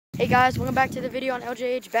Hey guys, welcome back to the video on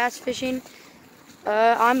LJH Bass Fishing.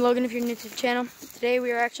 I'm Logan if you're new to the channel. Today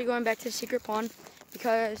we are actually going back to the secret pond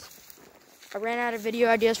because I ran out of video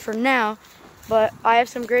ideas for now, but I have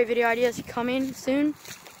some great video ideas coming soon.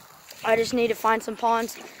 I just need to find some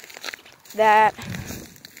ponds that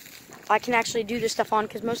I can actually do this stuff on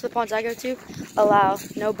because most of the ponds I go to allow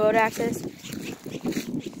no boat access.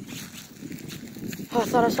 Oh, I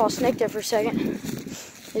thought I saw a snake there for a second.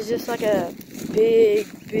 It's just like a big,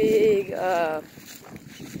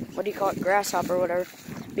 what do you call it, grasshopper or whatever.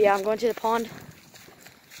 But yeah, I'm going to the pond,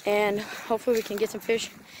 and hopefully we can get some fish.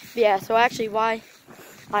 But yeah, so actually why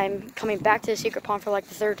I'm coming back to the secret pond for like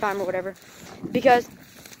the third time or whatever, because,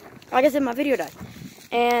 like I said, my video died.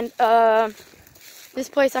 And this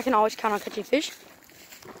place I can always count on catching fish,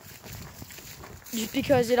 just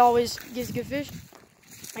because it always gives good fish.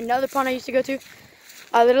 Another pond I used to go to,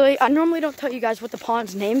 I normally don't tell you guys what the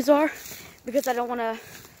pond's names are because I don't want to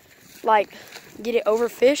like get it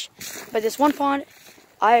overfished. But this one pond,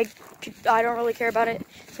 I don't really care about it.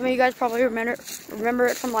 Some of you guys probably remember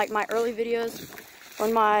it from like my early videos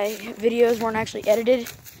when my videos weren't actually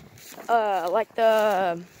edited. Like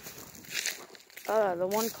the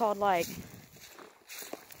one called like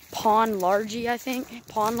Pond Largy, I think.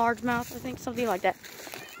 Pond Largemouth, I think, something like that.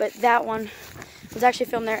 But that one was actually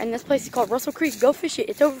filmed there, and this place is called Russell Creek. Go fish it.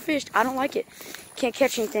 It's overfished. I don't like it. Can't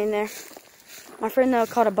catch anything there. My friend, though,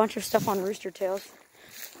 caught a bunch of stuff on rooster tails.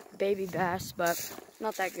 Baby bass, but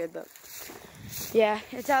not that good, but yeah,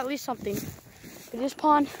 it's at least something. But this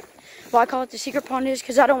pond, well, I call it the secret pond is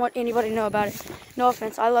because I don't want anybody to know about it. No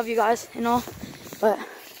offense. I love you guys and all, but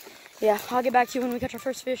yeah, I'll get back to you when we catch our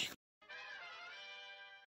first fish.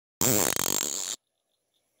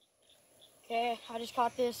 Okay, I just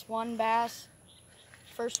caught this one bass.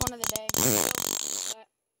 First one of the day. But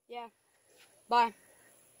yeah, bye.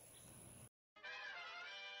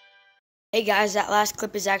 Hey guys, that last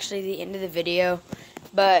clip is actually the end of the video.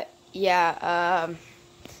 But yeah,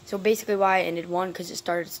 so basically why I ended one, because it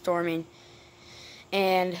started storming.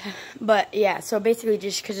 But yeah, so basically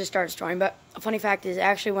just because it started storming. But a funny fact is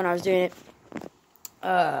actually when I was doing it,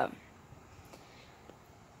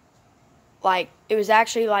 like, it was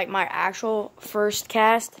actually like my actual first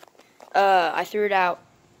cast. I threw it out,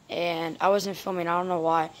 and I wasn't filming. I don't know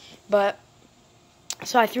why, but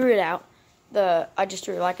so I threw it out. I just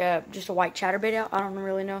threw like just a white chatterbait out. I don't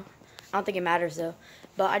really know. I don't think it matters though.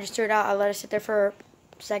 But I just threw it out. I let it sit there for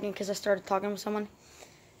a second because I started talking with someone,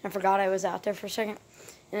 and I forgot I was out there for a second.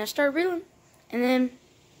 And I started reeling, and then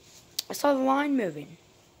I saw the line moving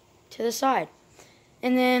to the side,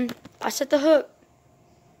 and then I set the hook,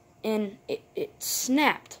 and it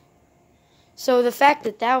snapped. So the fact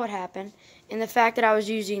that that would happen, and the fact that I was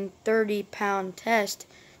using 30-pound test,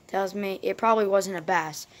 tells me it probably wasn't a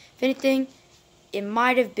bass. If anything, it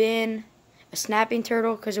might have been a snapping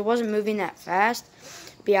turtle because it wasn't moving that fast.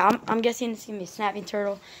 But yeah, I'm guessing it's gonna be a snapping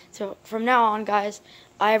turtle. So from now on, guys,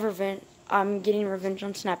 I'm getting revenge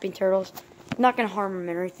on snapping turtles. I'm not gonna harm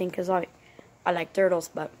them or anything because I like turtles,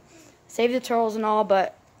 but save the turtles and all,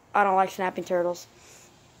 but I don't like snapping turtles.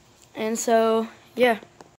 And so yeah.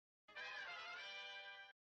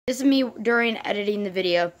 This is me during editing the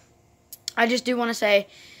video. I just do want to say,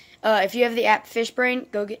 if you have the app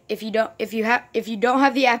Fishbrain, go get. If you don't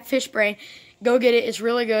have the app Fishbrain, go get it. It's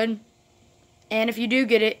really good. And if you do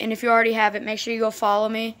get it, and if you already have it, make sure you go follow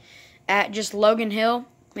me at just Logan Hill.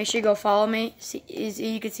 Make sure you go follow me.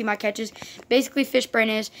 You can see my catches. Basically, Fishbrain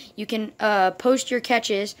is you can post your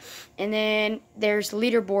catches, and then there's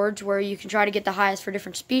leaderboards where you can try to get the highest for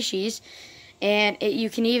different species. And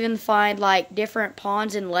you can even find like different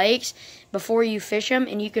ponds and lakes before you fish them,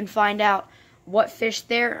 and you can find out what fish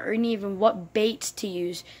there and even what baits to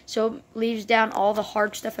use. So it leaves down all the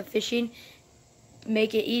hard stuff of fishing,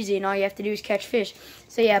 make it easy, and all you have to do is catch fish.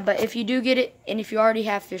 So yeah, but if you do get it, and if you already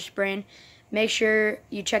have Fishbrain, make sure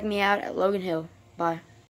you check me out at Logan Hill. Bye.